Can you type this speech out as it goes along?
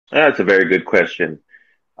That's a very good question.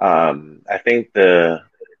 I think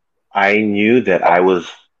I knew that I was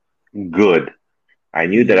good. I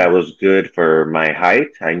knew that I Hmm. was good for my height.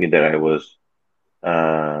 I knew that I was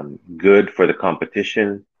good for the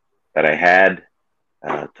competition that I had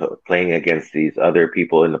playing against these other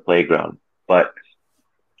people in the playground. But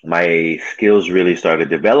my skills really started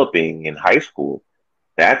developing in high school.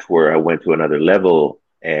 That's where I went to another level.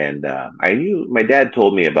 And I knew my dad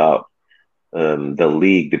told me about the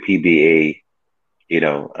league, the PBA, you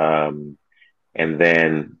know. And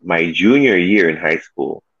then my junior year in high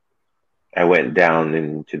school, I went down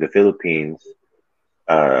into the Philippines.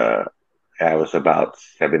 Uh, I was about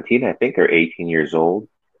 17, I think, or 18 years old.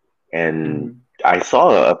 And Hmm. I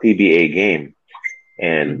saw a PBA game.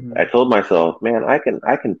 And I Hmm. told myself, man, I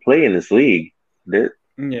can play in this league. There,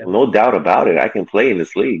 Yeah. no doubt about it. I can play in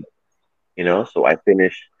this league, you know. So I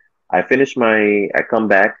come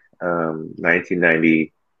back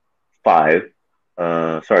 1995.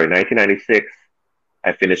 Sorry, 1996.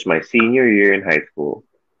 I finished my senior year in high school.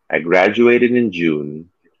 I graduated in June,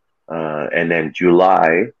 and then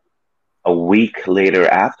July, a week later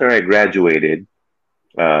after I graduated,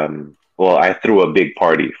 well, I threw a big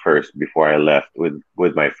party first before I left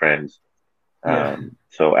with my friends. Yeah.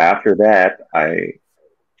 So after that,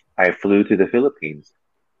 I flew to the Philippines.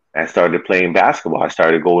 I started playing basketball. I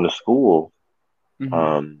started going to school. Hmm.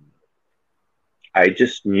 Um, I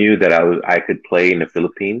just knew that I could play in the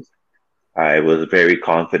Philippines. I was very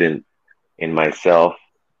confident in myself.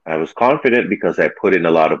 I was confident because I put in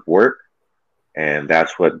a lot of work, and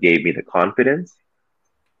that's what gave me the confidence.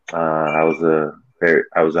 I was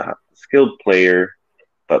a skilled player,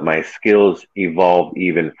 but my skills evolved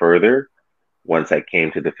even further once I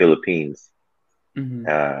came to the Philippines. Hmm.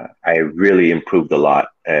 I really improved a lot,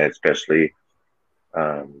 especially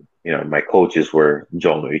my coaches were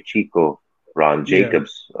John Chico, Ron Yeah.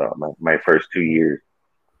 Jacobs, my first 2 years.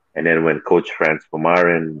 And then when Coach Franz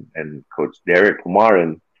Pumaren and Coach Derek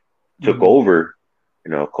Pumaren took Hmm. over,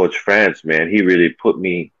 Coach Franz, man, he really put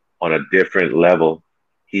me on a different level.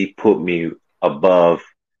 He put me above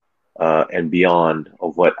and beyond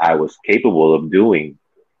of what I was capable of doing.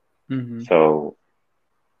 Hmm. So,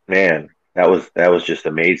 man, that was just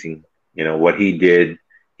amazing. You know what he did.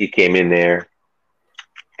 He came in there.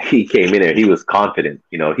 He came in there. He was confident.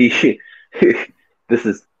 This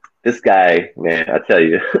is this guy, man. I tell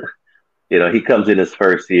you, he comes in his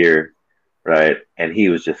first year, right, and he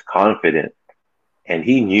was just confident, and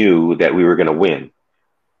he knew that we were going to win,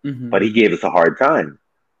 but Hmm. he gave us a hard time.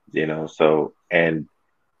 So and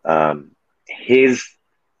his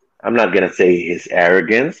I'm not going to say his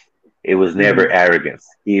arrogance. It was never Hmm. arrogance.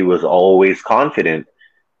 He was always confident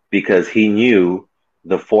because he knew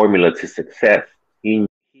the formula to success.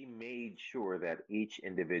 He made sure that each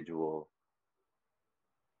individual,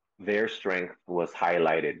 their strength was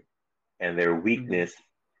highlighted and their Hmm. weakness,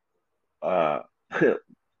 uh,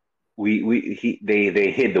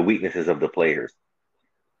 they hid the weaknesses of the players.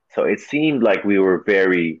 So it seemed like we were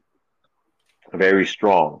very, very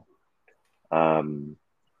strong. Um,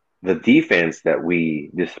 the defense that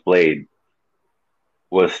we displayed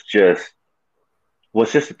was just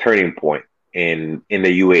was just a turning point in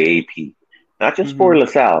the UAAP, not just for Hmm.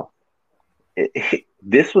 LaSalle.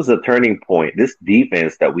 This was a turning point. This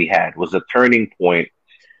defense that we had was a turning point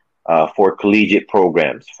for collegiate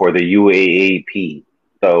programs for the UAAP.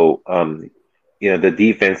 So, the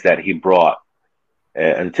defense that he brought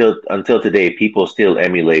until today, people still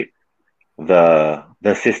emulate the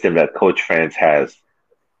system that Coach France has.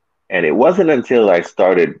 And it wasn't until I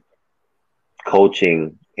started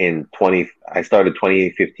coaching I started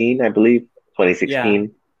 2015, I believe, Yeah.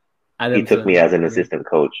 2016. He took me Adamson. as an Yeah. assistant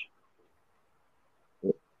coach.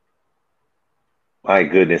 My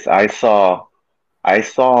goodness, I saw, I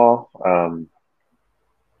saw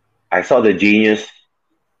the genius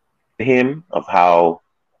in him of how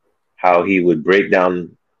he would break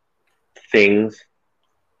down things.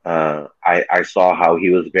 I saw how he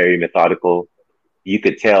was very methodical. You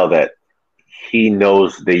could tell that he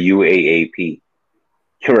knows the UAAP,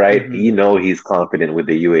 right? Hmm. He's confident with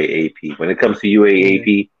the UAAP. When it comes to Yeah.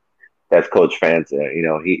 UAAP, that's Coach France.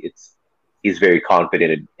 He's very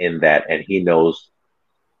confident in that, and he knows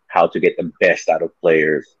how to get the best out of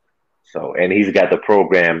players. So, and he's got the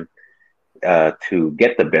program to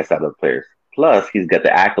get the best out of players. Plus, he's got the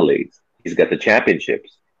accolades. He's got the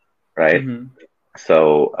championships, right? Hmm.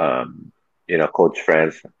 So, Coach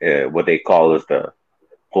France, what they call is the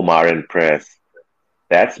Pumaren press.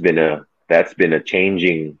 That's been a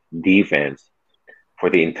changing defense for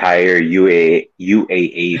the entire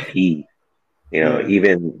UAAP. Yeah.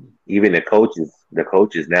 Even the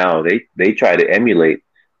coaches now they try to emulate.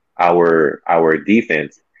 our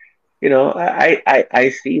defense. I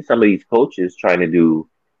see some of these coaches trying to do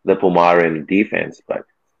the Pumaren defense, but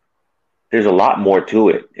there's a lot more to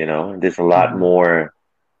it. There's a lot Mm-hmm. more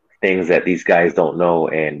things that these guys don't know.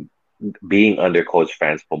 And being under Coach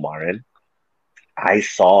Franz Pumaren, I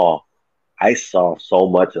saw I saw so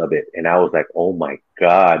much of it, and I was like, oh my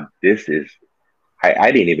God, this is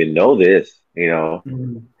I didn't even know this.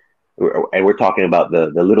 Mm-hmm. And we're talking about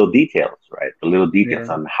the little details, right? The little details Yeah.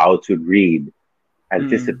 on how to read,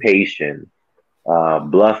 Mm-hmm. anticipation,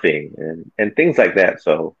 bluffing, and things like that.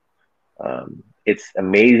 So it's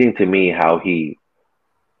amazing to me how he,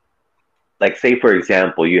 like, say for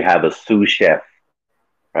example, you have a sous chef,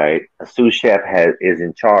 right? A sous chef is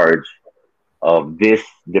in charge of this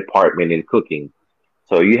department in cooking.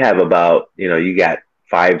 So you have you got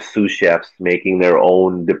five sous chefs making their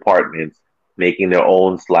own departments, making their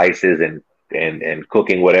own slices and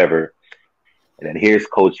cooking whatever. And then here's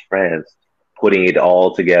Coach France putting it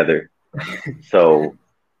all together. So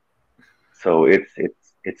so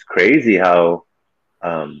it's crazy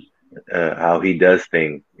um how he does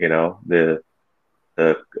things.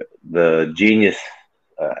 The the genius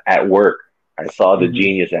at work. I saw the Mm-hmm.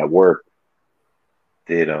 genius at work.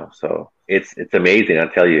 So it's amazing. I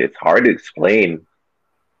tell you, it's hard to explain.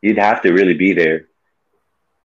 You'd have to really be there.